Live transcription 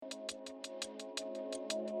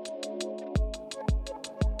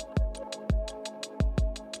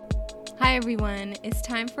Hi everyone, it's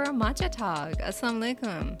time for a matcha talk.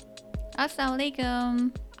 Assalamualaikum.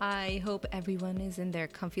 Assalamualaikum. I hope everyone is in their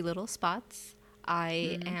comfy little spots.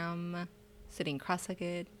 I am sitting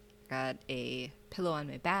cross-legged, got a pillow on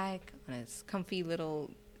my back, on this comfy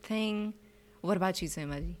little thing. What about you,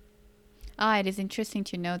 Samaji? It is interesting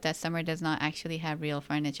to note that Summer does not actually have real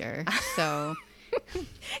furniture. So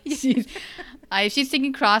she's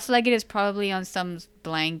sitting cross-legged, is probably on some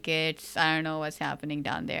blankets. I don't know what's happening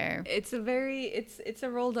down there. It's a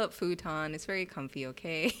rolled up futon. It's very comfy,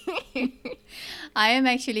 okay? I am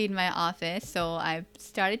actually in my office, so I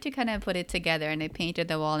started to kind of put it together and I painted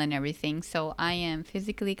the wall and everything. So I am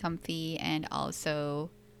physically comfy and also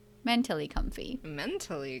mentally comfy.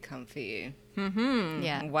 Mentally comfy. Mm-hmm.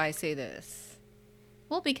 Yeah. Why say this?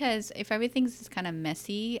 Well, because if everything's kind of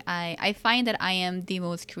messy, I find that I am the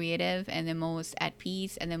most creative and the most at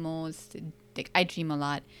peace and the most, like, I dream a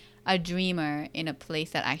lot. A dreamer in a place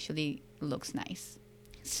that actually looks nice.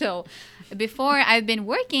 So before I've been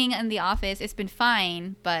working in the office, it's been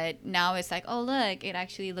fine. But now it's like, oh, look, it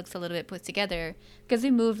actually looks a little bit put together. Because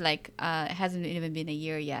we moved it hasn't even been a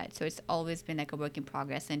year yet. So it's always been like a work in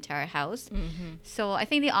progress, the entire house. Mm-hmm. So I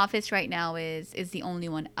think the office right now is the only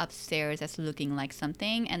one upstairs that's looking like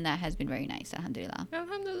something. And that has been very nice, alhamdulillah.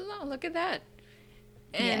 Alhamdulillah, look at that.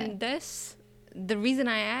 And the reason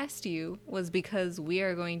I asked you was because we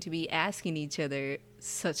are going to be asking each other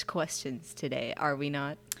such questions today, are we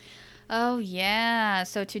not? Oh, yeah.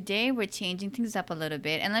 So today we're changing things up a little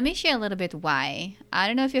bit. And let me share a little bit why. I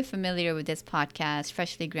don't know if you're familiar with this podcast,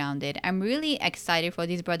 Freshly Grounded. I'm really excited for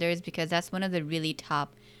these brothers because that's one of the really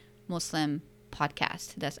top Muslim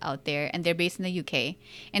podcasts that's out there. And they're based in the UK.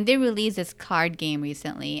 And they released this card game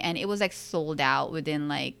recently. And it was like sold out within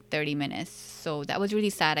like 30 minutes. So that was really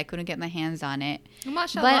sad. I couldn't get my hands on it.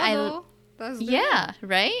 MashaAllah, that's good. Yeah,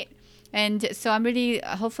 right? And so I'm really,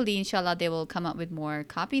 hopefully, inshallah, they will come up with more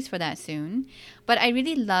copies for that soon. But I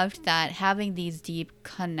really loved that, having these deep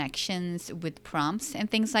connections with prompts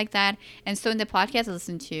and things like that. And so in the podcast I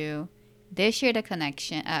listened to, they shared a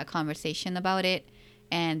conversation about it.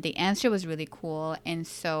 And the answer was really cool. And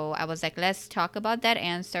so I was like, let's talk about that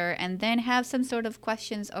answer and then have some sort of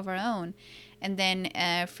questions of our own. And then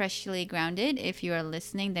Freshly Grounded, if you are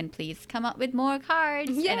listening, then please come up with more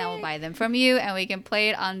cards. Yay! And I will buy them from you and we can play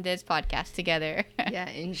it on this podcast together. Yeah,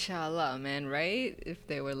 inshallah, man, right? If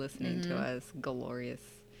they were listening to us, glorious.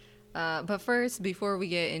 But first, before we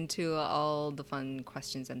get into all the fun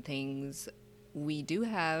questions and things, we do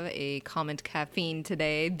have a comment caffeine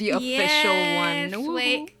today, the official one.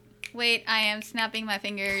 Woohoo. Wait, I am snapping my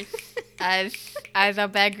fingers as a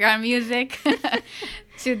background music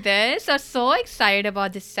to this. I'm so excited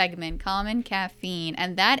about this segment, Common Caffeine.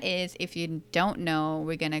 And that is, if you don't know,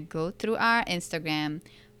 we're going to go through our Instagram,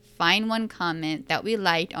 find one comment that we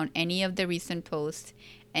liked on any of the recent posts,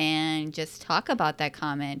 and just talk about that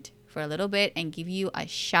comment for a little bit and give you a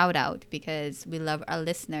shout out because we love our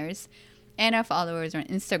listeners and our followers on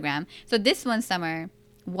Instagram. So this one, Summer,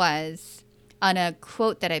 was on a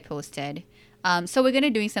quote that I posted. So we're going to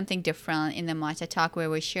be doing something different in the Matcha Talk where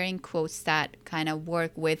we're sharing quotes that kind of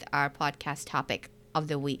work with our podcast topic of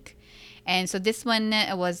the week. And so this one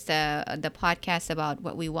was the podcast about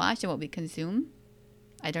what we watch and what we consume.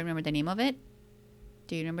 I don't remember the name of it.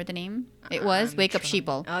 Do you remember the name? It was Wake Up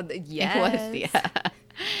Sheeple. Yes. It was, yeah.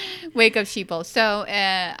 Wake Up Sheeple. So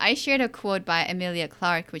I shared a quote by Emilia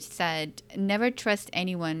Clarke which said, "Never trust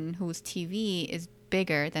anyone whose TV is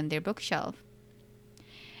bigger than their bookshelf."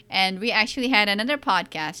 And we actually had another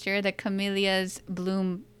podcaster, the Camellia's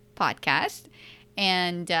Bloom podcast.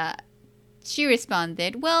 And she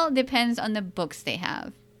responded, well, depends on the books they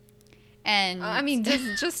have. And I mean,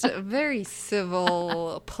 just a very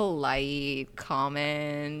civil, polite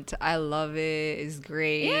comment. I love it. It's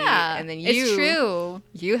great. yeah, And then it's true.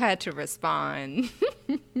 You had to respond.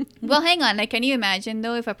 Well, hang on. Like, can you imagine,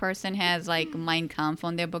 though, if a person has, like, Mein Kampf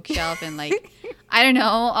on their bookshelf and, like, I don't know,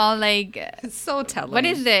 all, like... It's so telling. What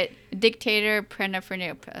is it? Dictator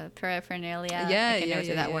paraphernalia? Yeah, I can never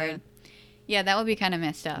say that word. Yeah, that would be kind of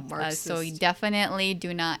messed up. So you definitely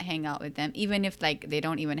do not hang out with them, even if, like, they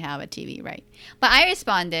don't even have a TV, right? But I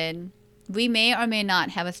responded, we may or may not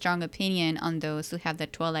have a strong opinion on those who have the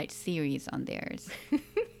Twilight series on theirs.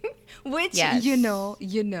 Which, yes. you know,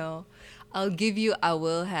 I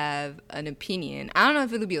will have an opinion. I don't know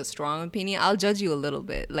if it'll be a strong opinion. I'll judge you a little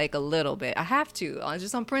bit. I have to,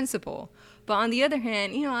 just on principle. But on the other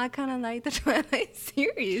hand, I kind of like the Twilight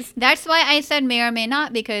series. That's why I said may or may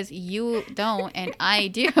not, because you don't and I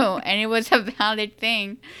do. And it was a valid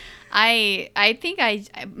thing. I think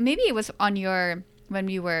maybe it was on when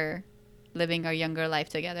we were living our younger life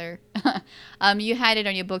together. You had it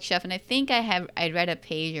on your bookshelf, and I think I read a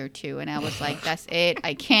page or two, and I was like, that's it.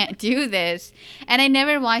 I can't do this. And I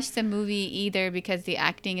never watched the movie either because the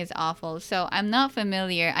acting is awful. So I'm not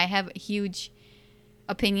familiar. I have huge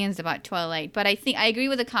opinions about Twilight, but I think I agree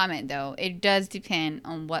with the comment though. It does depend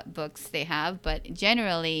on what books they have, but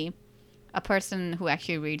generally a person who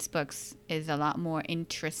actually reads books is a lot more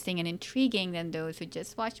interesting and intriguing than those who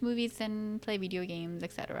just watch movies and play video games,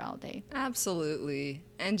 etc. all day. Absolutely.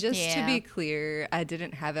 And just to be clear, I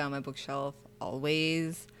didn't have it on my bookshelf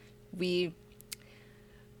always. Do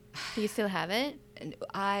you still have it?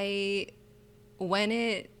 When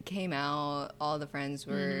it came out, all the friends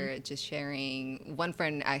were just sharing. One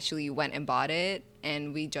friend actually went and bought it,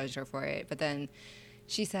 and we judged her for it. But then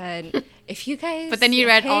she said, if you guys... But then you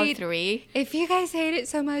read all three. If you guys hate it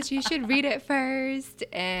so much, you should read it first.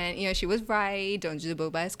 And, she was right. Don't judge a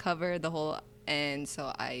book by its cover, the whole... And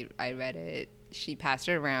so I read it. She passed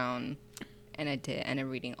it around, and I did. And I'm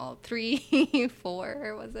reading all three,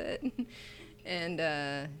 4, was it?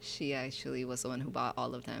 And she actually was the one who bought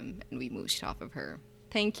all of them, and we mooched off of her.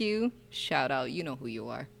 Thank you. Shout out. You know who you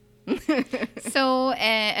are. So,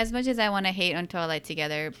 as much as I want to hate on Twilight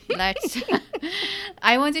together,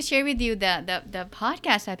 I want to share with you the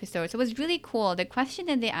podcast episode. So it was really cool. The question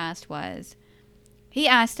that they asked was, he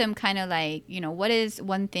asked them kind of like, what is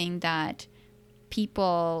one thing that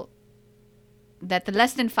the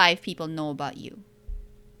less than 5 people know about you?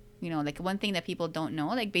 Like one thing that people don't know,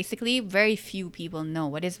 like basically very few people know.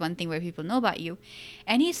 What is one thing where people know about you?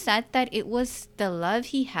 And he said that it was the love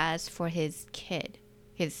he has for his kid.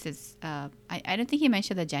 I don't think he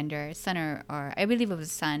mentioned the gender, son or I believe it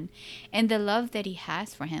was son, and the love that he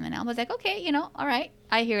has for him. And I was like, okay, all right,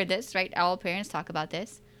 I hear this, right? All parents talk about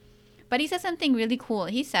this. But he said something really cool.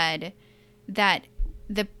 He said that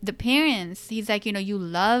the parents, he's like, you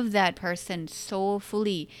love that person so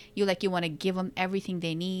fully. You want to give them everything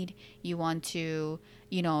they need. You want to,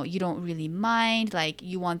 you don't really mind. Like,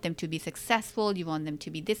 you want them to be successful. You want them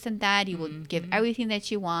to be this and that. You will give everything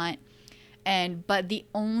that you want. But the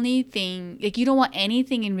only thing, like, you don't want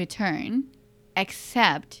anything in return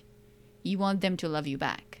except you want them to love you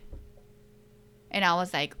back. And I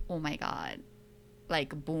was like, oh my God,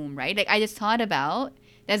 like, boom, right? Like, I just thought about,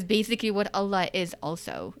 that's basically what Allah is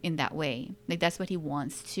also in that way. Like, that's what he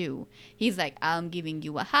wants too. He's like, I'm giving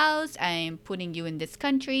you a house. I'm putting you in this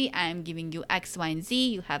country. I'm giving you X, Y, and Z.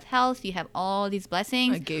 You have health. You have all these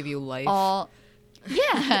blessings. I gave you life.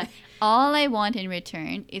 Yeah. All I want in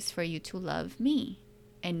return is for you to love me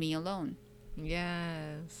and me alone.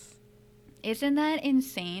 Yes. Isn't that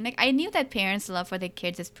insane? Like, I knew that parents' love for their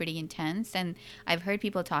kids is pretty intense, and I've heard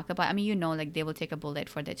people talk about, like, they will take a bullet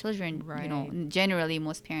for their children, right. Generally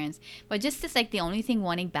most parents. But just as, like, the only thing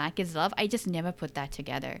wanting back is love, I just never put that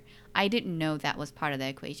together. I didn't know that was part of the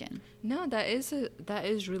equation. No, that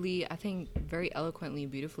is really, I think, very eloquently,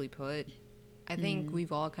 beautifully put. I think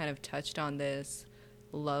we've all kind of touched on this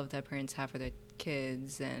love that parents have for their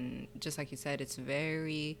kids, and just like you said, it's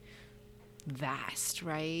very vast,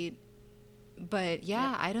 right? But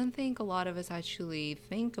yeah, I don't think a lot of us actually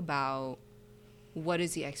think about what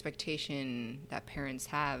is the expectation that parents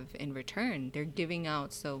have in return. They're giving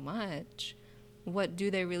out so much. What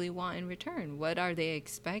do they really want in return? What are they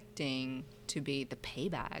expecting to be the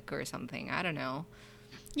payback or something? I don't know.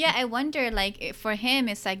 Yeah, I wonder, like, for him,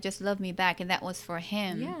 it's like, just love me back, and that was for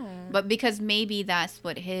him. Yeah. But because maybe that's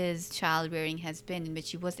what his child rearing has been, in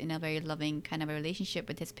which he was in a very loving kind of a relationship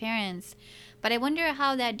with his parents. But I wonder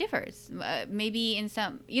how that differs. Maybe in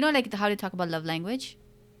some, like how they talk about love language.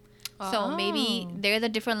 So maybe there's a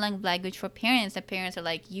different language for parents. The parents are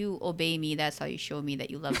like, you obey me. That's how you show me that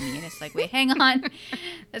you love me. And it's like, wait, hang on.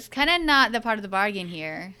 That's kind of not the part of the bargain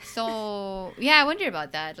here. So, yeah, I wonder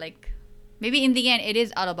about that. Like, maybe in the end, it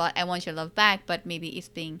is all about, I want your love back. But maybe it's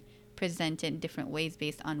being presented in different ways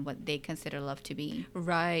based on what they consider love to be.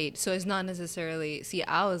 Right. So it's not necessarily,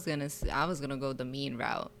 I was gonna go the mean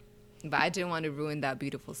route. But I didn't want to ruin that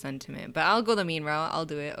beautiful sentiment. But I'll go the mean route. I'll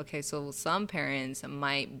do it. Okay, so some parents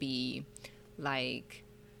might be like,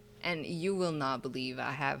 and you will not believe I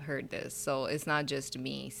have heard this. So it's not just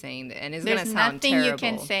me saying that. And it's going to sound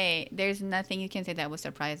terrible. There's nothing you can say that would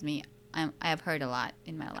surprise me. I have heard a lot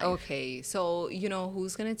in my life. Okay, so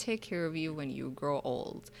who's going to take care of you when you grow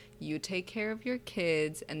old? You take care of your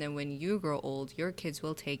kids, and then when you grow old, your kids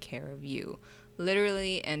will take care of you.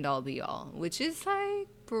 Literally end all be all, which is like,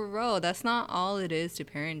 bro, that's not all it is to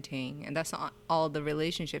parenting, and that's not all the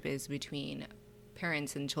relationship is between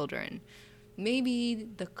parents and children. Maybe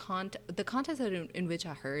the context in which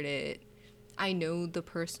I heard it, I know the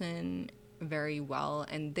person very well,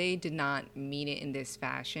 and they did not mean it in this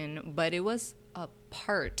fashion, but it was a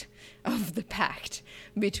part of the pact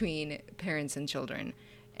between parents and children.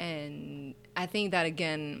 And I think that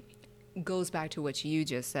again goes back to what you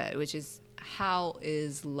just said, which is how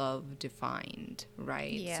is love defined,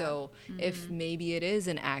 right? Yeah. So if maybe it is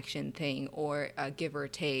an action thing or a give or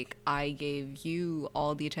take, I gave you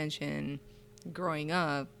all the attention growing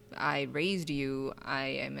up, I raised you, I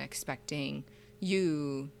am expecting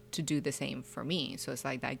you to do the same for me. So it's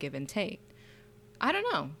like that give and take. I don't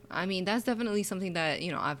know. I mean, that's definitely something that,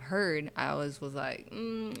 I've heard. I always was like,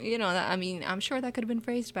 I mean, I'm sure that could have been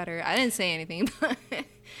phrased better. I didn't say anything, but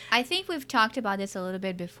I think we've talked about this a little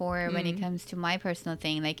bit before when it comes to my personal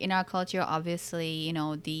thing. Like in our culture, obviously,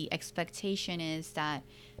 the expectation is that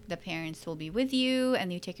the parents will be with you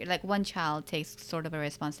and you take, like, one child takes sort of a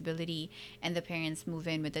responsibility and the parents move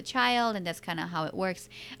in with the child, and that's kind of how it works.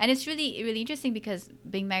 And it's really, really interesting because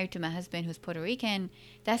being married to my husband who's Puerto Rican,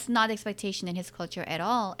 that's not the expectation in his culture at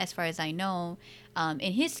all, as far as I know.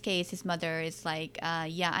 In his case, his mother is like,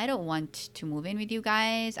 yeah, I don't want to move in with you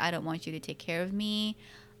guys. I don't want you to take care of me.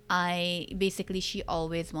 She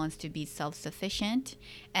always wants to be self-sufficient,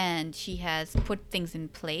 and she has put things in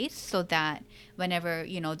place so that whenever,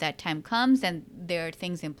 that time comes and there are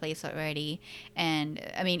things in place already. And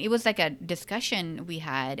I mean, it was like a discussion we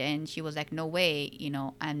had, and she was like, no way, you're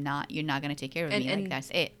not going to take care of me. Like, that's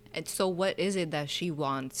it. And so what is it that she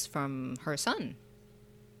wants from her son?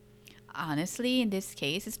 Honestly, in this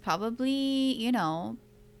case, it's probably,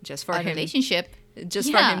 Just for a him, relationship.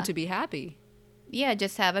 just for him to be happy. Yeah,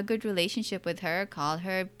 just have a good relationship with her, call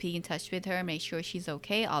her, be in touch with her, make sure she's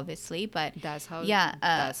okay, obviously. But That's how. yeah,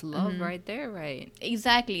 That's love right there, right?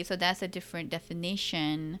 exactly. So that's a different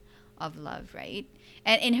definition of love, right?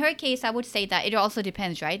 And in her case, I would say that it also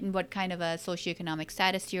depends, right, in what kind of a socioeconomic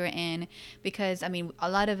status you're in. Because, I mean, a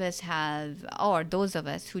lot of us have, or those of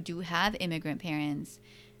us who do have immigrant parents,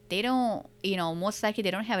 they don't, most likely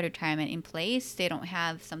they don't have a retirement in place. They don't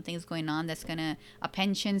have some things going on that's a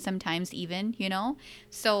pension sometimes even,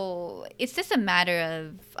 So it's just a matter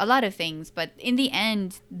of a lot of things. But in the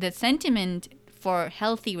end, the sentiment for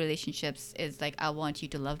healthy relationships is like, I want you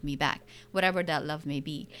to love me back, whatever that love may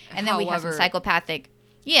be. And then we have some psychopathic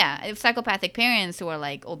parents who are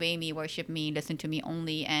like, obey me, worship me, listen to me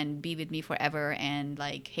only, and be with me forever, and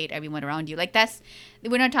like hate everyone around you. Like,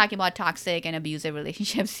 we're not talking about toxic and abusive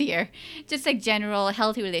relationships here. Just like general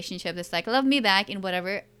healthy relationships. It's like, love me back in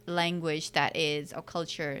whatever language that is or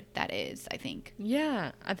culture that is, I think.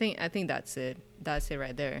 Yeah, I think that's it. That's it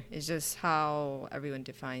right there. It's just how everyone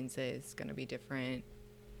defines it is gonna be different.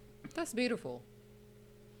 That's beautiful.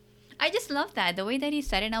 I just love that. The way that he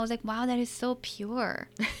said it, and I was like, wow, that is so pure.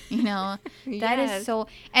 That is so.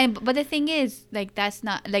 But the thing is, like, that's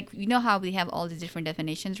not, like, how we have all these different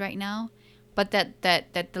definitions right now, but that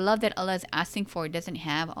the love that Allah is asking for doesn't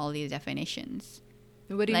have all these definitions.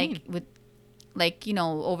 What do you mean?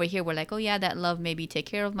 Over here we're like, oh yeah, that love maybe take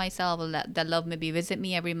care of myself, or that love maybe visit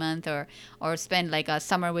me every month, or spend like a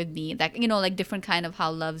summer with me, like, like different kind of how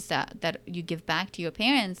loves that you give back to your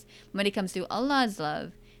parents. When it comes to Allah's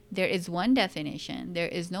love, there is one definition. There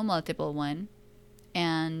is no multiple one.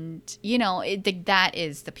 And, that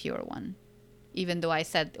is the pure one. Even though I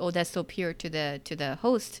said, oh, that's so pure to the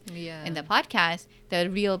host in the podcast, the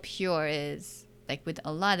real pure is, like, with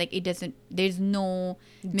Allah. Like, there's no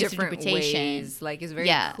Different misinterpretation. ways. Like, it's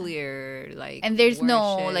very clear. Like, and there's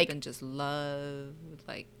no, like, and just love.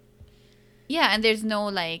 Like, yeah, and there's no,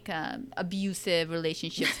 like, abusive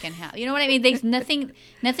relationships can have. You know what I mean? There's nothing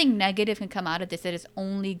negative can come out of this. It is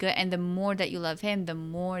only good. And the more that you love him, the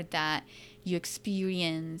more that you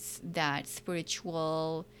experience that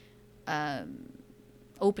spiritual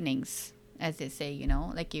openings, as they say,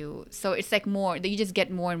 So it's like more, you just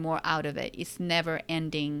get more and more out of it. It's never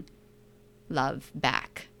ending love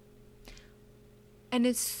back. And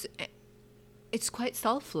it's quite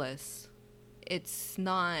selfless. It's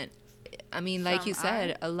not... I mean, like you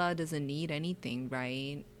said, Allah doesn't need anything,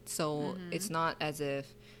 right? So it's not as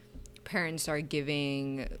if parents are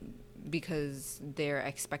giving because they're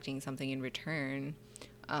expecting something in return,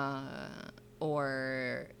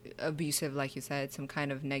 or abusive, like you said, some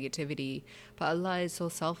kind of negativity. But Allah is so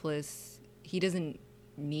selfless. He doesn't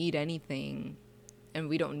need anything, and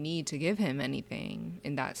we don't need to give him anything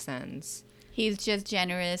in that sense. He's just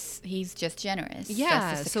generous.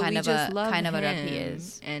 Yeah, that's so we just love him, what he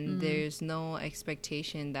is. And there's no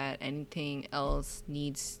expectation that anything else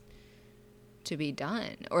needs to be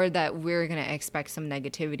done, or that we're gonna expect some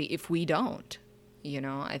negativity if we don't.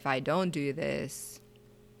 If I don't do this,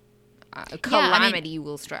 calamity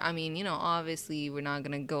will strike. I mean, obviously we're not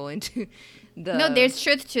gonna go into No, the there's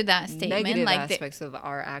truth to that statement. negative Like aspects of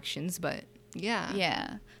our actions, but yeah.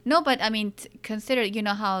 yeah. No, but I mean, consider, you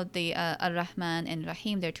know, how the Ar-Rahman and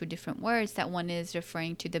Rahim, they're two different words. That one is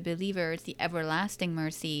referring to the believers, the everlasting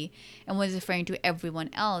mercy, and one is referring to everyone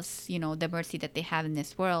else, you know, the mercy that they have in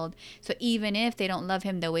this world. So even if they don't love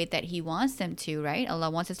him the way that he wants them to, right? Allah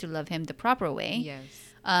wants us to love him the proper way. Yes.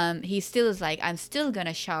 He still is like, I'm still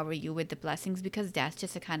gonna shower you with the blessings because that's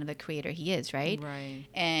just the kind of a creator he is, right? Right.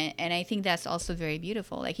 And I think that's also very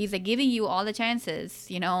beautiful. Like he's like giving you all the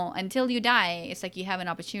chances, you know, until you die. It's like you have an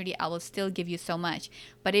opportunity. I will still give you so much.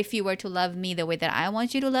 But if you were to love me the way that I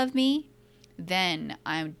want you to love me, then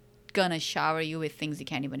I'm gonna shower you with things you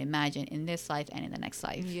can't even imagine in this life and in the next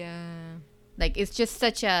life. Yeah. Like it's just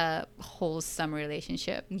such a wholesome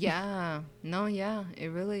relationship. Yeah. No, yeah. It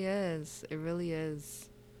really is. It really is.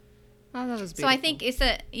 Oh, that was So beautiful. I think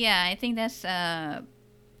I think that's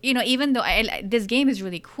you know, even though this game is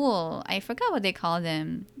really cool, I forgot what they call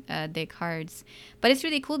them, the cards, but it's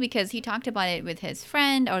really cool because he talked about it with his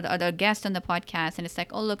friend or the guest on the podcast, and it's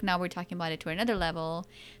like, oh look, now we're talking about it to another level.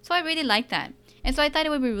 So I really like that, and so I thought it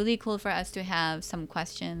would be really cool for us to have some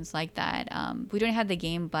questions like that. We don't have the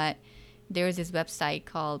game, but there's this website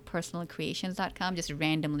called personalcreations.com. Just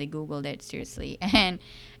randomly Googled it, seriously. And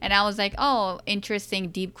I was like, oh,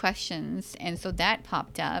 interesting, deep questions. And so that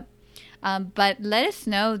popped up. But let us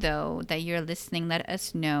know, though, that you're listening. Let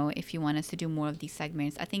us know if you want us to do more of these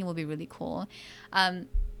segments. I think it will be really cool.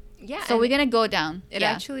 Yeah. So we're going to go down. It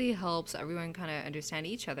actually helps everyone kind of understand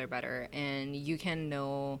each other better. And you can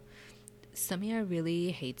know... Samia really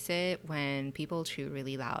hates it when people chew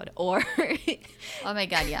really loud, or oh my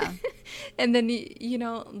god, yeah. And then, you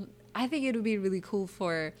know, I think it would be really cool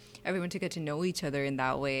for everyone to get to know each other in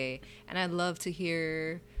that way. And I'd love to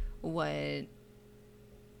hear what's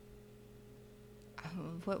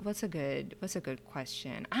a good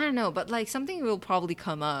question. I don't know, but like something will probably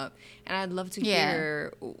come up, and I'd love to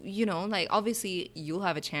hear, you know, like obviously you'll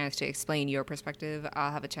have a chance to explain your perspective,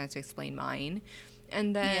 I'll have a chance to explain mine,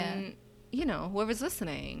 and then you know, whoever's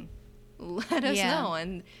listening, let us know.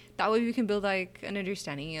 And that way we can build like an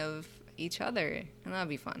understanding of each other. And that'd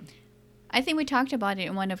be fun. I think we talked about it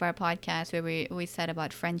in one of our podcasts where we said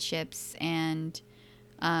about friendships, and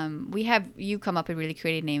we have you come up with really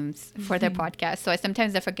creative names for their podcast. So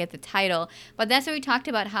sometimes I forget the title. But that's where we talked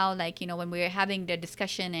about how, like, you know, when we were having the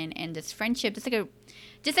discussion and this friendship,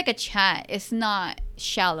 just like a chat. It's not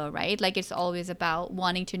shallow, right? Like it's always about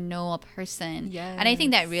wanting to know a person. Yes. And I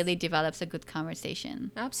think that really develops a good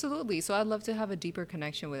conversation. Absolutely. So I'd love to have a deeper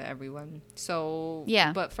connection with everyone. So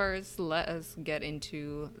yeah. But first, let us get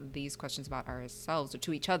into these questions about ourselves or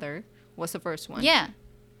to each other. What's the first one? Yeah.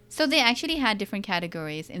 So they actually had different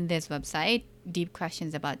categories in this website. Deep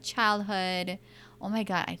questions about childhood. Oh my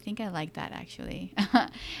God, I think I like that actually.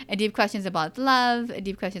 And deep questions about love,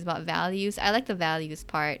 deep questions about values. I like the values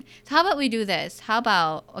part. So how about we do this? How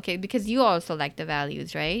about, okay, because you also like the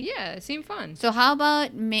values, right? Yeah, it seemed fun. So how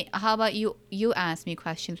about you ask me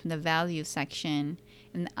questions from the values section,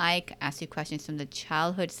 and I ask you questions from the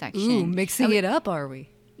childhood section. Ooh, mixing it up, are we?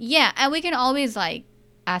 Yeah, and we can always like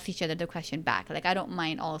ask each other the question back. Like I don't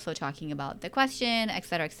mind also talking about the question,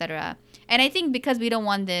 etc., etc. And I think because we don't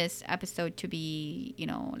want this episode to be, you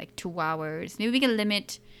know, like 2 hours, maybe we can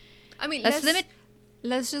limit. I mean,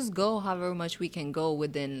 let's just go however much we can go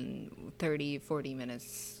within 30, 40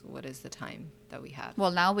 minutes. What is the time that we have?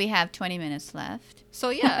 Well, now we have 20 minutes left.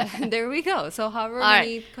 So yeah, there we go. So however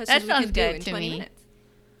many questions we can do in 20 minutes.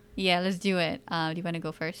 Yeah, let's do it. Do you want to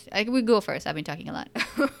go first? We go first. I've been talking a lot.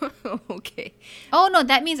 Okay. Oh, no,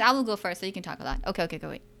 that means I will go first so you can talk a lot. Okay, go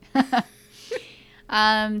wait.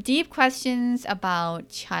 Deep questions about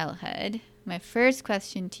childhood. My first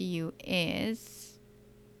question to you is,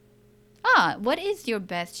 what is your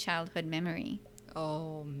best childhood memory?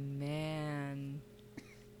 Oh, man.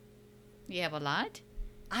 You have a lot?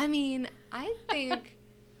 I mean, I think,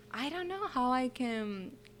 I don't know how I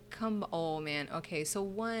can... Oh man, okay, so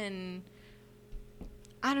one,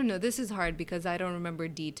 I don't know, this is hard because I don't remember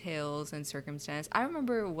details and circumstance. I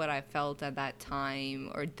remember what I felt at that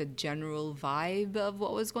time or the general vibe of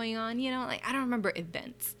what was going on, you know, like I don't remember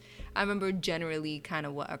events. I remember generally kind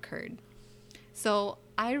of what occurred. So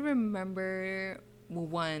I remember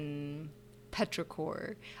one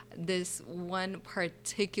petrichor, this one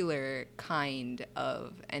particular kind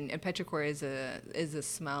of, and petrichor is a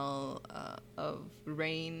smell of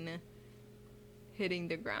rain hitting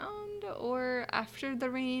the ground, or after the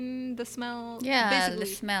rain, the smell. Yeah, basically. the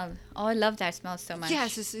smell. Oh, I love that smell so much.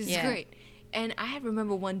 Yes, it's great. And I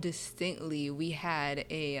remember one distinctly. We had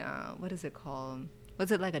a what is it called?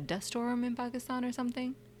 Was it like a dust storm in Pakistan or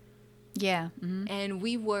something? Yeah. And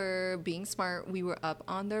we were being smart. We were up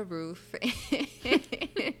on the roof.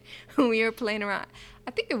 We were playing around.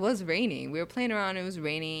 I think it was raining. We were playing around. It was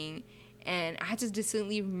raining. And I just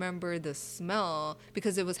distinctly remember the smell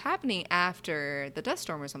because it was happening after the dust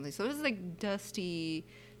storm or something. So it was like dusty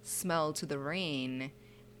smell to the rain.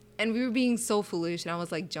 And we were being so foolish. And I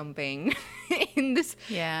was like jumping in this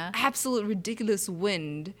Yeah. absolute ridiculous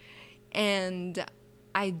wind. And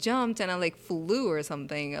I jumped and I like flew or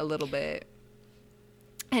something a little bit.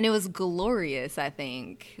 And it was glorious, I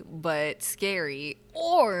think, but scary.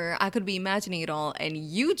 Or I could be imagining it all and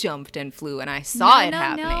you jumped and flew and I saw it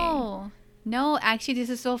happening. No, actually, this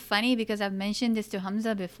is so funny because I've mentioned this to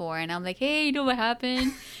Hamza before, and I'm like, hey, you know what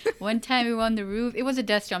happened? One time we were on the roof. It was a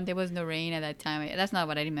dust storm. There was no rain at that time. That's not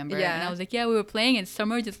what I remember. Yeah. And I was like, yeah, we were playing, and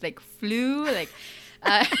Summer just like flew.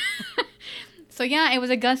 Uh, so yeah, it was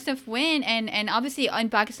a gust of wind, and obviously in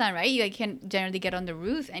Pakistan, right? You can generally get on the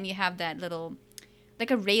roof, and you have that little, like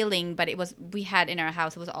a railing, but we had in our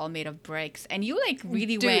house, it was all made of bricks, and you like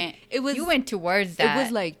really you went towards that. It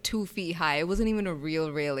was like 2 feet high. It wasn't even a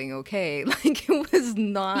real railing, okay? Like it was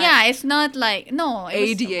not. Yeah, it's not like, no,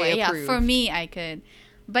 it ADA was, yeah, approved. for me I could,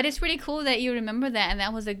 but it's really cool that you remember that, and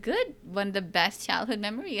that was a good one of the best childhood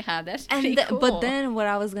memory you have. That's pretty cool. But then what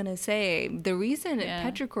I was gonna say, the reason Yeah.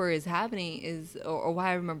 petrichor is happening is, or why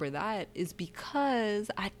I remember that is because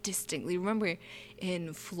I distinctly remember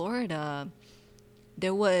in Florida.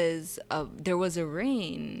 There was a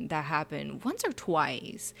rain that happened once or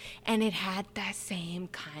twice, and it had that same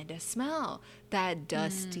kind of smell, that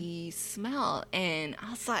dusty smell. And I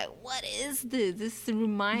was like, what is this? This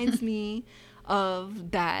reminds me of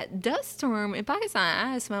that dust storm in Pakistan.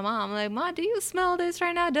 I asked my mom, like, Ma, do you smell this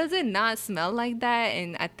right now? Does it not smell like that?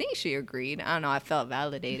 And I think she agreed. I don't know. I felt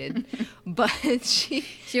validated. But she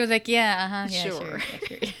was like, yeah, yeah, Sure.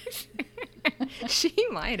 sure. she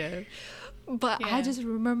might have. But I Yeah. just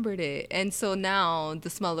remembered it. And so now the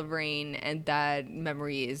smell of rain and that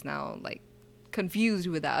memory is now like confused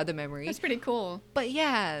with that other memory. That's pretty cool. But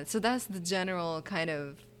yeah, so that's the general kind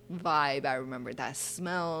of vibe I remember. That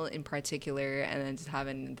smell in particular, and then just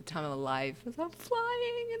having the time of life as I'm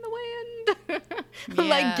flying in the wind.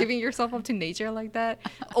 Like Yeah. giving yourself up to nature like that.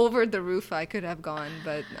 Over the roof I could have gone,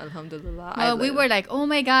 but alhamdulillah. Well, we were like, oh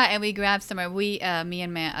my God, and we grabbed Summer. Me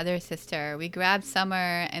and my other sister, we grabbed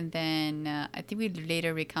Summer, and then I think we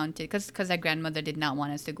later recounted, because our grandmother did not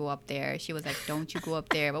want us to go up there. She was like, don't you go up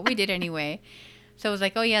there, but we did anyway. So I was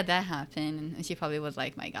like, oh yeah, that happened. And she probably was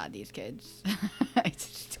like, my God, these kids. I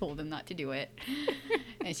just told them not to do it.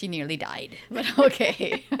 And she nearly died. But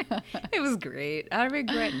okay. It was great. I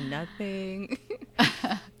regret nothing.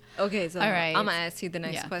 Okay, so All right. I'm gonna ask you the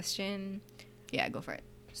next Yeah. question. Yeah, go for it.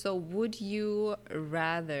 So would you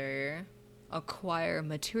rather acquire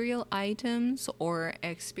material items or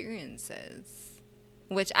experiences?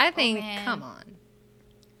 Which I think, man. come on.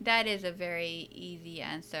 That is a very easy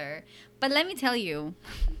answer. But let me tell you,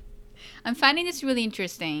 I'm finding this really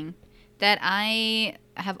interesting that I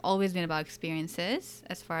have always been about experiences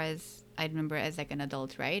as far as I remember as like an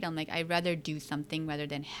adult, right? I'm like, I'd rather do something rather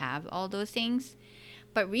than have all those things.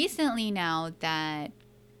 But recently now that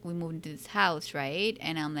we moved into this house, right?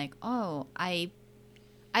 And I'm like, oh, I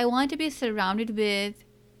want to be surrounded with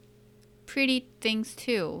pretty things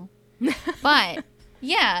too. But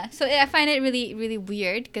yeah, so I find it really, really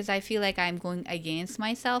weird because I feel like I'm going against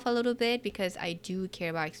myself a little bit because I do care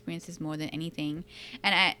about experiences more than anything.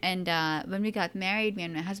 And when we got married, me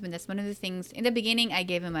and my husband, that's one of the things. In the beginning, I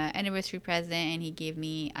gave him an anniversary present, and he gave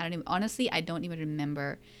me, I don't even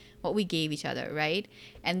remember what we gave each other, right?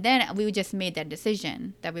 And then we just made that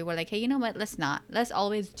decision that we were like, hey, you know what? Let's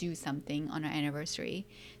always do something on our anniversary.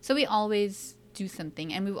 So we always do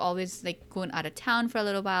something, and we've always like gone out of town for a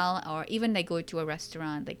little while, or even like go to a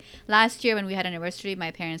restaurant. Like last year when we had an anniversary, my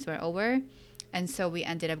parents were over, and so we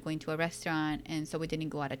ended up going to a restaurant, and so we didn't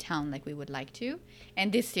go out of town like we would like to.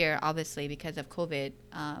 And this year, obviously because of COVID,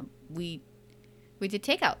 we did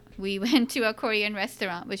takeout. We went to a Korean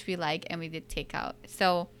restaurant which we like, and we did takeout.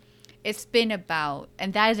 So it's been about,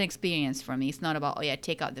 and that is an experience for me. It's not about, oh yeah,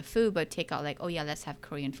 take out the food, but take out like, oh yeah, let's have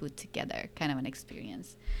Korean food together, kind of an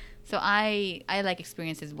experience. So I like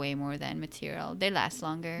experiences way more than material. They last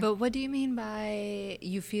longer. But what do you mean by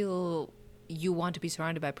you feel you want to be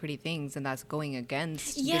surrounded by pretty things and that's going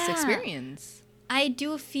against this Yeah. experience? I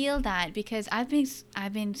do feel that because I've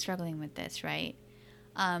been struggling with this, right?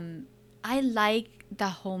 I like the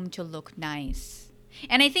home to look nice.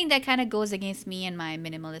 And I think that kind of goes against me and my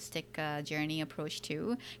minimalistic journey approach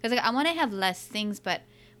too. Because like, I want to have less things, but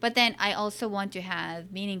then I also want to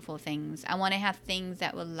have meaningful things. I want to have things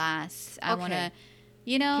that will last. I want to,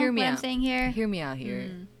 You know Hear me what I'm out. saying here? Hear me out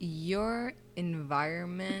here. Your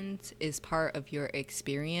environment is part of your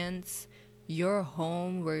experience. Your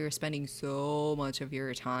home, where you're spending so much of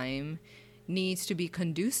your time, needs to be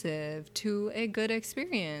conducive to a good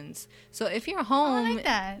experience. So if your I home like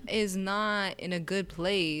that. is not in a good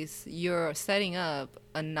place, you're setting up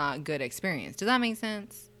a not good experience. Does that make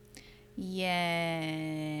sense?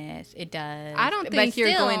 Yes, it does. I don't But think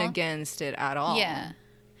you're going still, against it at all. yeah.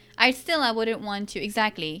 I wouldn't want to.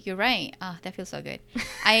 Exactly. You're right. Ah, that feels so good.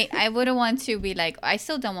 I wouldn't want to be like, I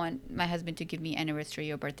still don't want my husband to give me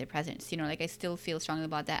anniversary or birthday presents. You know, like I still feel strongly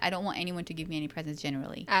about that. I don't want anyone to give me any presents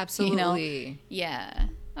generally. You know? Absolutely. Yeah.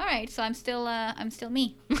 All right. So I'm still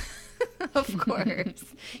me. Of course.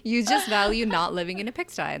 You just value not living in a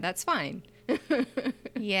pigsty. That's fine.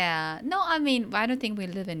 Yeah. No, I mean, I don't think we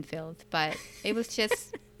live in filth, but it was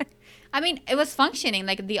just I mean, it was functioning.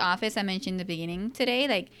 Like the office I mentioned in the beginning today,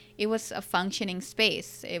 like it was a functioning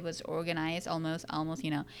space. It was organized, almost,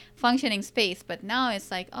 functioning space. But now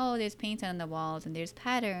it's like, oh, there's paint on the walls and there's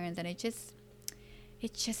patterns, and it just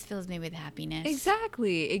fills me with happiness.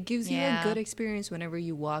 Exactly. It gives you a Yeah. good experience whenever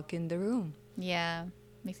you walk in the room. Yeah,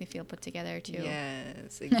 makes me feel put together too.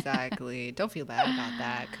 Yes, exactly. Don't feel bad about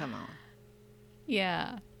that. Come on.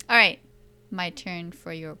 Yeah. All right, my turn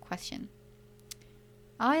for your question.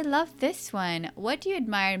 Oh, I love this one. What do you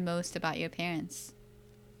admire most about your parents?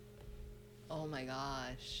 Oh my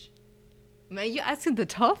gosh. Man, you asking the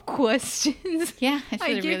tough questions. Yeah,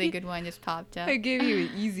 actually, a gave really you- good one just popped up. I gave you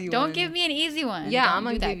an easy one. Don't give me an easy one. Yeah, Don't I'm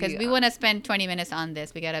gonna do that give because you- we want to spend 20 minutes on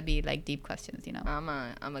this. We gotta be like deep questions, I'm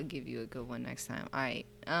gonna give you a good one next time. All right.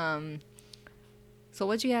 So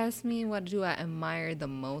what you asked me? What do I admire the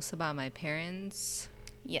most about my parents?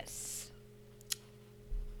 Yes.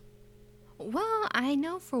 Well, I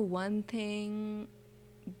know for one thing,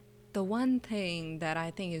 the one thing that I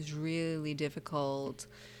think is really difficult.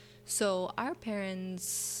 So our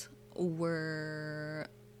parents were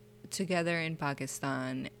together in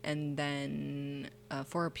Pakistan, and then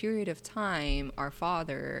for a period of time, our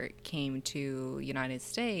father came to United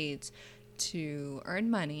States to earn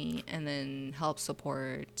money and then help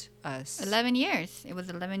support us. 11 years. It was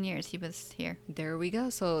 11 years he was here. There we go.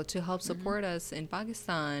 So to help support us in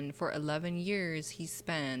Pakistan for 11 years, he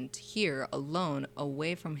spent here alone,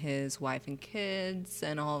 away from his wife and kids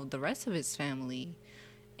and all the rest of his family.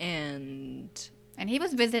 And And he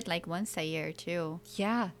was visit like once a year too.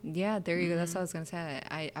 yeah, there you go. That's what I was gonna say.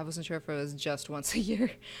 I wasn't sure if it was just once a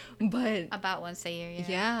year, but About once a year,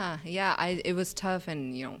 yeah. it was tough,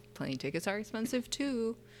 and plane tickets are expensive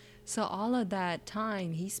too. So all of that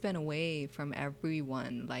time he spent away from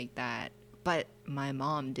everyone like that. But my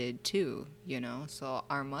mom did too, So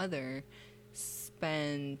our mother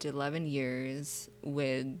spent 11 years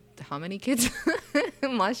with how many kids?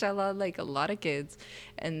 Mashallah, like a lot of kids.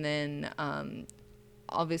 And then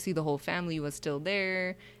obviously the whole family was still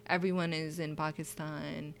there. Everyone is in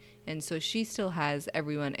Pakistan, and so she still has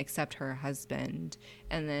everyone except her husband.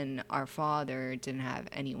 And then our father didn't have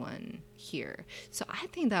anyone here. So I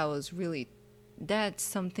think that's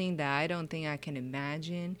something that I don't think I can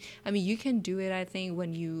imagine. I mean, you can do it, I think,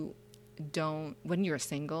 when you're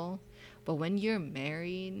single, but when you're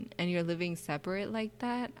married and you're living separate like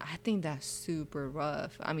that, I think that's super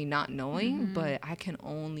rough. I mean, not knowing, but I can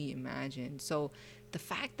only imagine. So the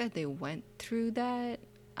fact that they went through that,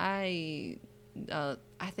 I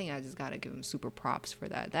think I just gotta give them super props for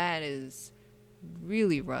that. That is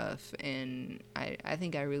really rough, and I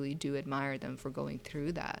think I really do admire them for going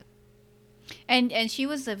through that. And she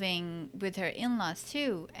was living with her in-laws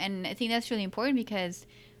too. And I think that's really important because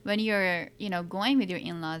when you're, going with your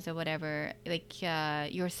in-laws or whatever, like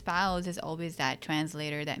your spouse is always that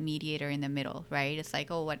translator, that mediator in the middle, right? It's like,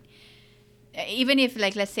 oh, what even if,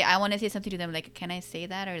 like, let's say I want to say something to them, like, can I say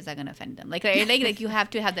that, or is that gonna offend them? Like you have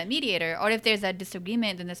to have that mediator. Or if there's a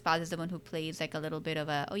disagreement, then the spouse is the one who plays like a little bit of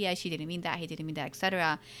a, oh yeah, she didn't mean that, he didn't mean that,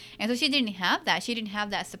 etc. And so she didn't have that. She didn't have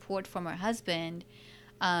that support from her husband.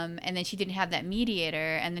 And then she didn't have that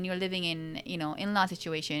mediator, and then you're living in, in-law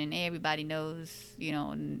situation, and everybody knows,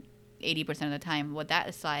 80% of the time what that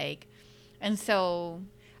is like. And so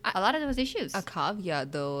a lot of those issues. A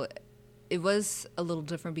caveat, though, it was a little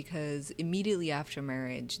different because immediately after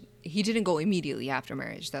marriage, he didn't go immediately after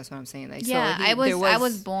marriage. That's what I'm saying. Like, yeah, so I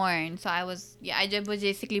was born. So I was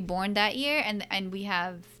basically born that year, and we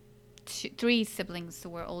have three siblings who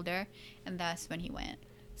were older, and that's when he went.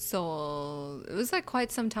 So it was like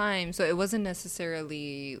quite some time. So it wasn't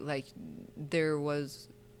necessarily like there was,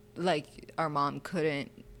 like, our mom couldn't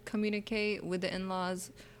communicate with the in-laws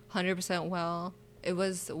 100% well. It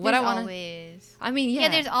was what There's I want to. always. I mean, Yeah, yeah,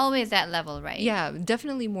 there's always that level, right? yeah,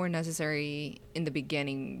 definitely more necessary in the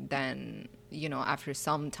beginning than after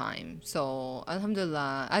some time. So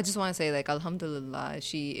alhamdulillah, I just want to say like alhamdulillah,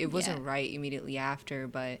 it wasn't Yeah. right immediately after,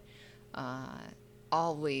 but uh,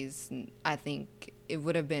 always I think it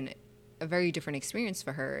would have been a very different experience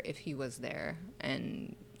for her if he was there.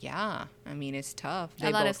 And yeah, I mean it's tough. A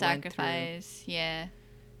They lot of both went through. sacrifice. Yeah,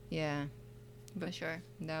 Yeah, for sure.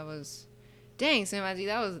 that was dang, Samaji,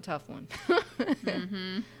 that was a tough one.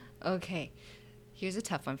 Mm-hmm. Okay, here's a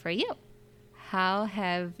tough one for you. How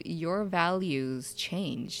have your values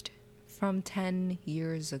changed from 10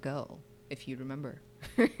 years ago, if you remember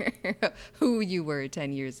who you were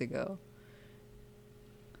 10 years ago?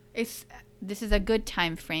 This is a good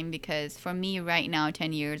time frame because for me right now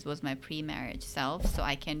 10 years was my pre-marriage self, so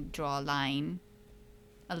I can draw a line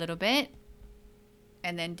a little bit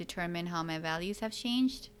and then determine how my values have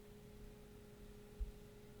changed.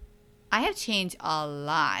 I have changed a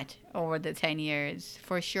lot over the 10 years,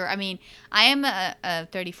 for sure. I mean, I am a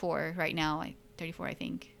 34 right now. 34, I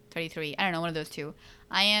think. 33. I don't know, one of those two.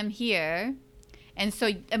 I am here. And so,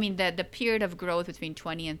 I mean, the period of growth between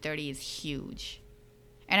 20 and 30 is huge.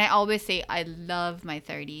 And I always say I love my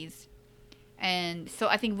 30s. And so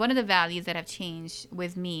I think one of the values that have changed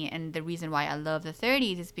with me and the reason why I love the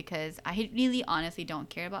 30s is because I really honestly don't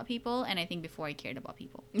care about people. And I think before I cared about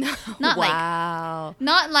people. Wow.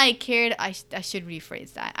 Not like cared, I should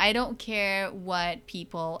rephrase that. I don't care what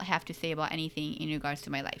people have to say about anything in regards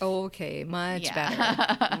to my life. Okay, much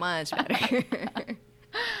Yeah. better. Much better.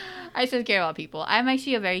 I still care about people. I'm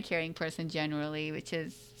actually a very caring person generally, which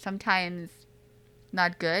is sometimes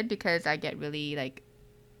not good because I get really like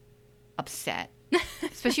upset.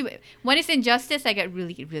 Especially when it's injustice, I get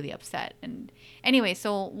really, really upset. And anyway,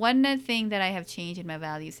 so one thing that I have changed in my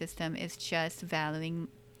value system is just valuing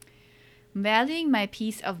my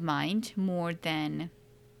peace of mind more than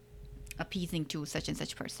appeasing to such and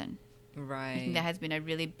such person. I think Right. that has been a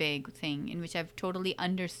really big thing in which I've totally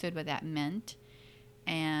understood what that meant,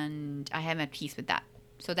 and I am at peace with that.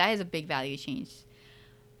 So that is a big value change.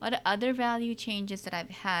 What are other value changes that I've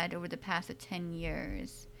had over the past 10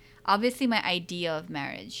 years? Obviously, my idea of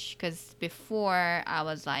marriage, because before I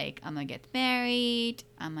was like, I'm gonna get married,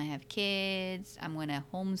 I'm gonna have kids, I'm gonna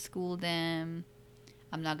homeschool them,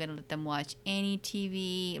 I'm not gonna let them watch any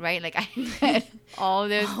TV, right? Like I had all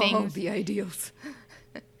those Oh, things. the ideals.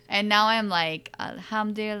 And now I'm like,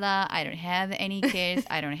 alhamdulillah, I don't have any kids.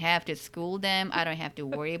 I don't have to school them. I don't have to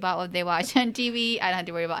worry about what they watch on TV. I don't have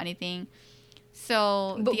to worry about anything.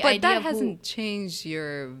 So But, the but idea that of hasn't changed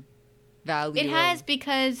your value. it has of-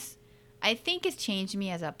 because I think it's changed me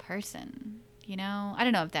as a person. You know, I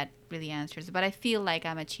don't know if that really answers, but I feel like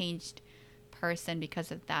I'm a changed person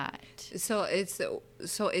because of that. So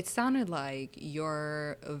it sounded like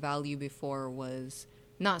your value before was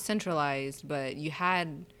not centralized, but you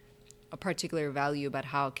had a particular value about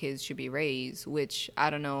how kids should be raised, which I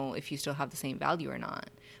don't know if you still have the same value or not.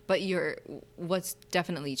 But what's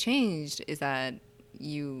definitely changed is that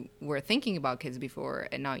you were thinking about kids before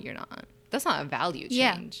and now you're not. That's not a value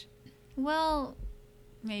Yeah. change. Well,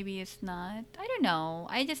 maybe it's not. I don't know.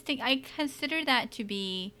 I just think I consider that to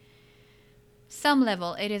be some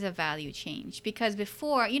level it is a value change because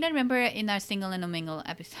before, remember in our single and no mingle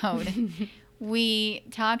episode, we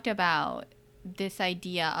talked about this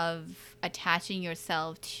idea of attaching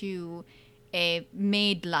yourself to a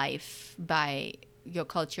made life by your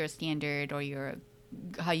culture standard or your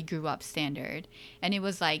how you grew up standard, and it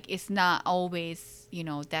was like it's not always,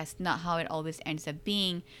 that's not how it always ends up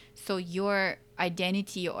being. So your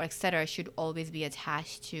identity or etc should always be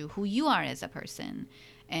attached to who you are as a person.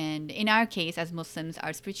 And in our case, as Muslims,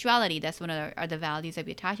 our spirituality, that's one of the values that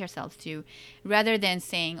we attach ourselves to, rather than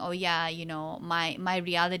saying, oh yeah, my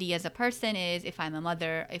reality as a person is if I'm a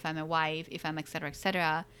mother, if I'm a wife, if I'm etc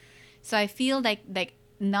etc. So I feel like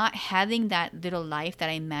not having that little life that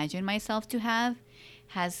I imagine myself to have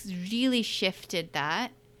has really shifted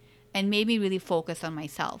that and made me really focus on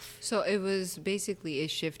myself. So it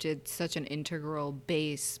shifted such an integral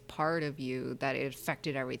base part of you that it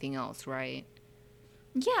affected everything else, right?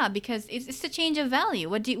 Yeah, because it's a change of value.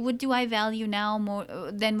 What do I value now more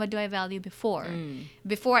than what do I value before?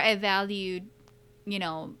 Before I valued,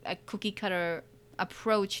 a cookie cutter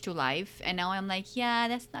approach to life, and now I'm like, yeah,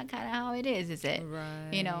 that's not kind of how it is it?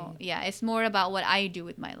 Right. Yeah, it's more about what I do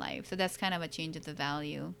with my life. So that's kind of a change of the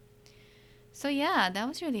value. So yeah, that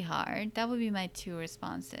was really hard. That would be my two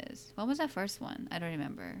responses. What was that first one? I don't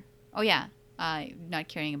remember. Oh yeah, not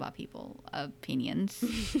caring about people opinions.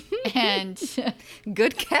 And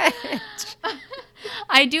Good catch.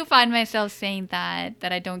 I do find myself saying that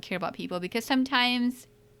I don't care about people because sometimes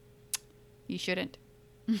you shouldn't.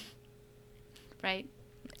 Right?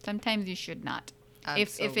 Sometimes you should not.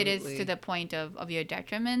 If it is to the point of your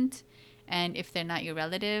detriment, and if they're not your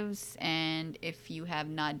relatives, and if you have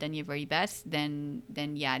not done your very best, then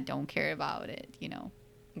yeah, don't care about it, you know.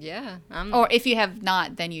 Yeah. Or if you have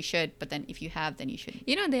not, then you should. But then if you have, then you shouldn't.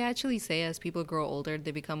 You know, they actually say as people grow older,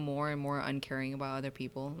 they become more and more uncaring about other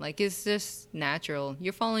people. Like, it's just natural.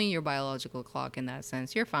 You're following your biological clock in that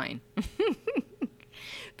sense. You're fine.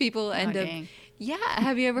 People end up... dang. Yeah.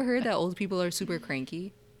 Have you ever heard that old people are super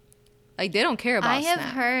cranky? Like, they don't care about I have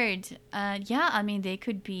snap. heard. Yeah, I mean, they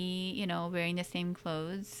could be, you know, wearing the same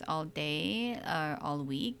clothes all day or all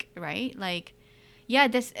week, right? Like, yeah, I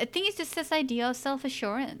think it's just this idea of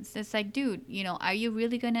self-assurance. It's like, dude, you know, are you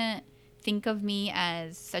really gonna think of me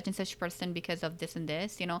as such and such person because of this and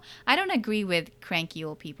this? You know, I don't agree with cranky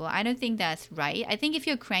old people. I don't think that's right. I think if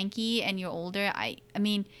you're cranky and you're older, I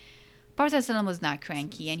mean, Prophet ﷺ was not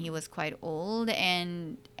cranky and he was quite old,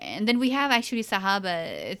 and then we have actually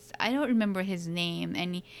Sahaba. I don't remember his name,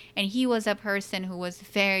 and he was a person who was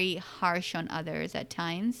very harsh on others at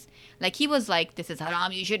times. Like he was like, "This is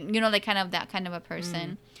haram, you shouldn't," you know, like kind of that kind of a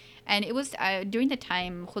person. And it was during the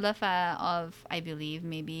time Khulafa of, I believe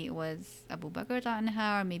maybe it was Abu Bakr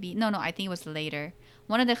anha, or maybe no, I think it was later.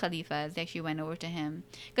 One of the Khalifas actually went over to him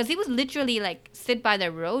because he was literally like sit by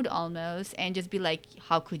the road almost and just be like,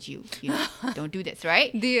 "How could you? You know, don't do this,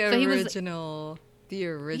 right?" The So he was- original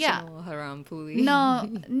haram police.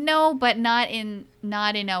 No, but not in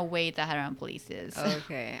a way that haram police is.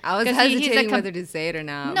 Okay. I was 'Cause hesitating whether to say it or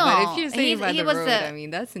not. No, but if you're saying by he the was road, a- I mean,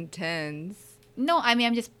 that's intense. No, I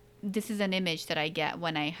mean, this is an image that I get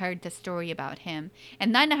when I heard the story about him.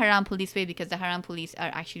 And not in a haram police way, because the haram police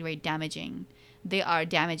are actually very damaging. They are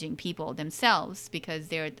damaging people themselves because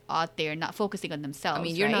they're out there not focusing on themselves. I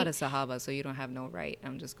mean, you're right? not a Sahaba, so you don't have no right.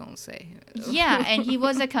 I'm just going to say. Yeah, and he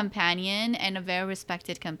was a companion and a very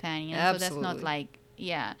respected companion. So that's Absolutely. not like,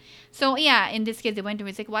 yeah. So, yeah, in this case, they went to him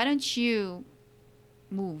and said, why don't you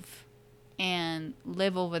move and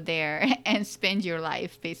live over there and spend your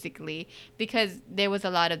life, basically? Because there was a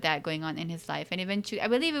lot of that going on in his life. And eventually, I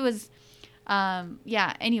believe it was,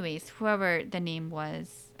 anyways, whoever the name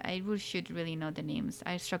was, I should really know the names.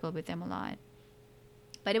 I struggle with them a lot.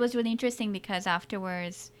 But it was really interesting because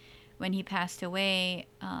afterwards, when he passed away,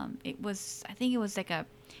 I think it was like a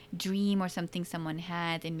dream or something someone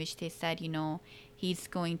had in which they said, you know, he's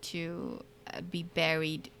going to be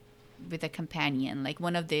buried with a companion. Like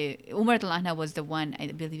one of the, Umar al-Anha was the one, I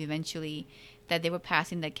believe eventually, that they were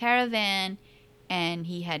passing the caravan and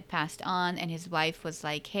he had passed on and his wife was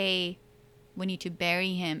like, hey, we need to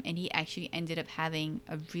bury him. And he actually ended up having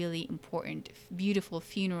a really important, beautiful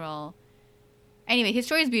funeral. Anyway, his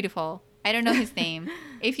story is beautiful. I don't know his name.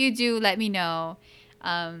 If you do, let me know.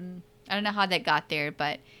 I don't know how that got there,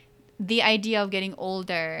 but the idea of getting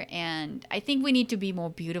older, and I think we need to be more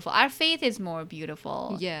beautiful. Our faith is more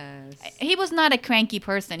beautiful. Yes. He was not a cranky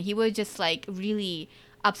person. He was just like really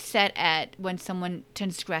upset at when someone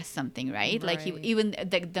transgressed something, right? Like he, Right. even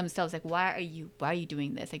themselves, like, why are you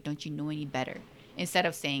doing this? Like, don't you know any better? Instead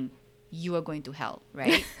of saying you are going to hell,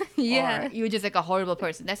 right? Yeah. Or you're just like a horrible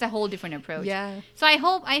person. That's a whole different approach. Yeah. So I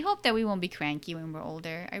hope that we won't be cranky when we're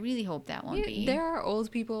older. I really hope that won't be. There are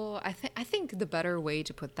old people. I think the better way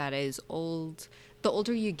to put that is old. The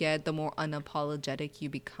older you get, the more unapologetic you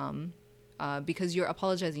become, because you're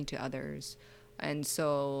apologizing to others. And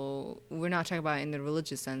so we're not talking about in the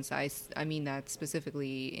religious sense. I mean that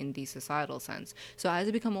specifically in the societal sense. So as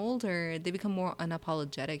they become older, they become more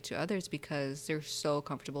unapologetic to others because they're so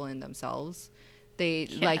comfortable in themselves. They,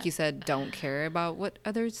 like you said, don't care about what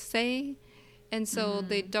others say. And so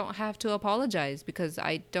they don't have to apologize because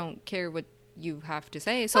I don't care what you have to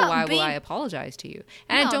say. So Well, why will being- I apologize to you?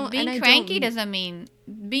 And No, being I cranky don't, doesn't mean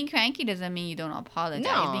you don't apologize.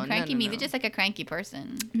 No, being cranky no, means no. you're just like a cranky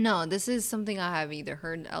person. No, this is something I have either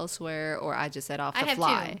heard elsewhere or I just said off I the have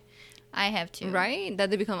fly. too. I have to. Right?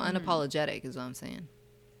 That they become unapologetic is what I'm saying.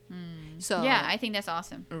 So Yeah, I think that's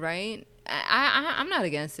awesome. right? I'm not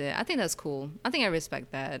against it. I think that's cool. I think I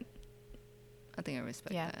respect that.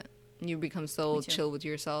 Yeah. That. You become so Me too. chill with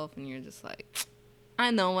yourself and you're just like, I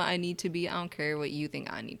know what I need to be. I don't care what you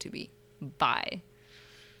think I need to be. Bye.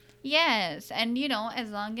 Yes, and as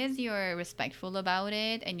long as you're respectful about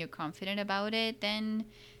it and you're confident about it, then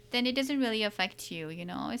it doesn't really affect you.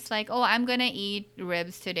 It's like, oh, I'm gonna eat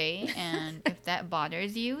ribs today, and if if that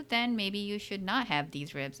bothers you, then maybe you should not have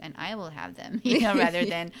these ribs and I will have them, rather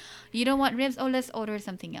than, you don't want ribs, oh, let's order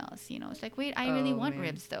something else, it's like, wait, I really want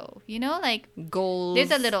ribs though, like Goals.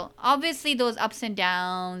 there's a little, obviously those ups and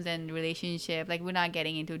downs and relationship, like we're not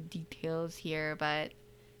getting into details here, but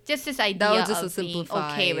just this idea That was just of being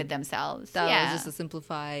okay with themselves. That was just a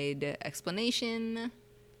simplified explanation.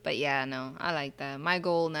 But yeah, no, I like that. My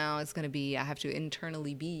goal now is going to be I have to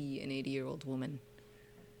internally be an 80-year-old woman.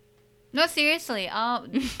 No, seriously.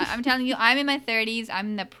 I'm telling you, I'm in my 30s. I'm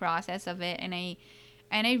in the process of it, and I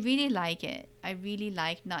really like it. I really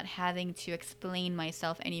like not having to explain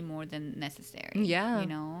myself any more than necessary. Yeah.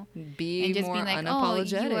 Be and just more being like,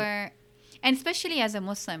 unapologetic. Oh, you are, and especially as a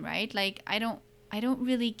Muslim, right? Like I don't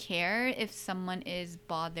really care if someone is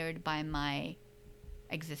bothered by my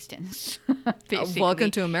existence. Welcome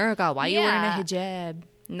to America. Why are you wearing a hijab?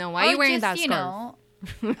 No, why are you wearing that scarf?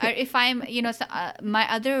 If I'm,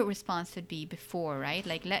 my other response would be before, right?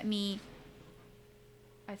 Like, I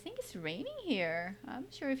think it's raining here. I'm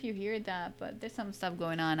not sure if you hear that, but there's some stuff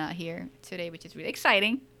going on out here today, which is really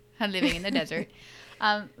exciting. I'm living in the desert.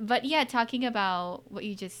 But yeah, talking about what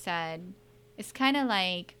you just said, it's kind of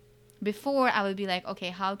like before I would be like, okay,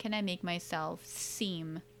 how can I make myself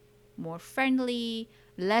seem more friendly,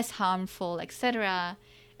 less harmful, etc.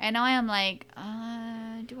 And now I am like,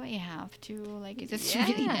 do I have to? Like, is this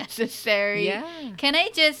really necessary? Yeah. Can I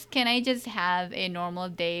just have a normal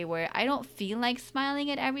day where I don't feel like smiling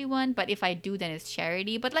at everyone, but if I do, then it's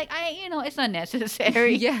charity. But like it's not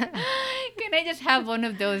necessary. Yeah. Can I just have one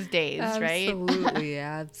of those days, right? Absolutely.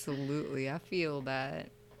 I feel that.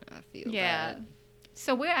 Yeah.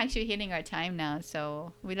 So we're actually hitting our time now.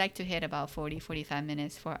 So we like to hit about 45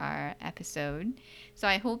 minutes for our episode. So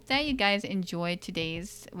I hope that you guys enjoyed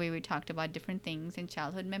today's where we talked about different things in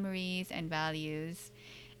childhood memories and values.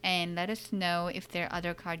 And let us know if there are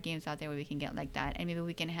other card games out there where we can get like that. And maybe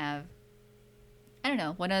we can have, I don't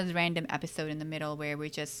know, one of those random episode in the middle where we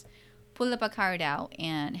just pull up a card out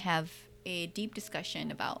and have a deep discussion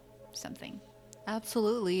about something.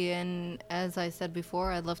 Absolutely. And as I said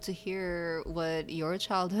before, I'd love to hear what your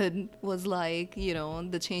childhood was like,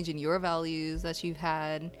 the change in your values that you've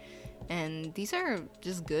had. And these are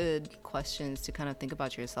just good questions to kind of think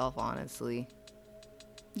about yourself, honestly.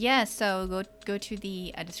 Yeah, so go to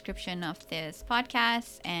the description of this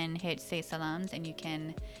podcast and hit Say Salams, and you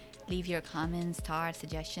can leave your comments, thoughts,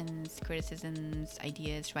 suggestions, criticisms,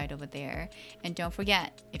 ideas right over there. And don't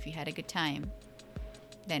forget, if you had a good time,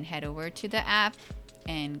 then head over to the app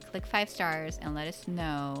and click 5 stars and let us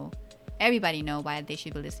know, everybody know, why they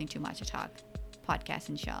should be listening to Matcha Talk podcast,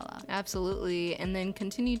 inshallah. Absolutely. And then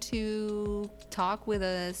continue to talk with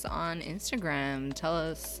us on Instagram. Tell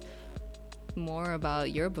us more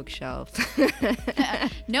about your bookshelf.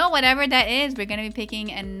 No, whatever that is, we're going to be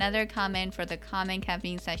picking another comment for the comment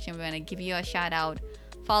caffeine session. We're going to give you a shout out.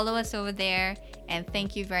 Follow us over there, and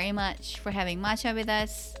thank you very much for having matcha with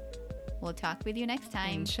us. We'll talk with you next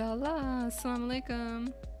time. Inshallah. Assalamu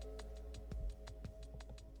alaikum.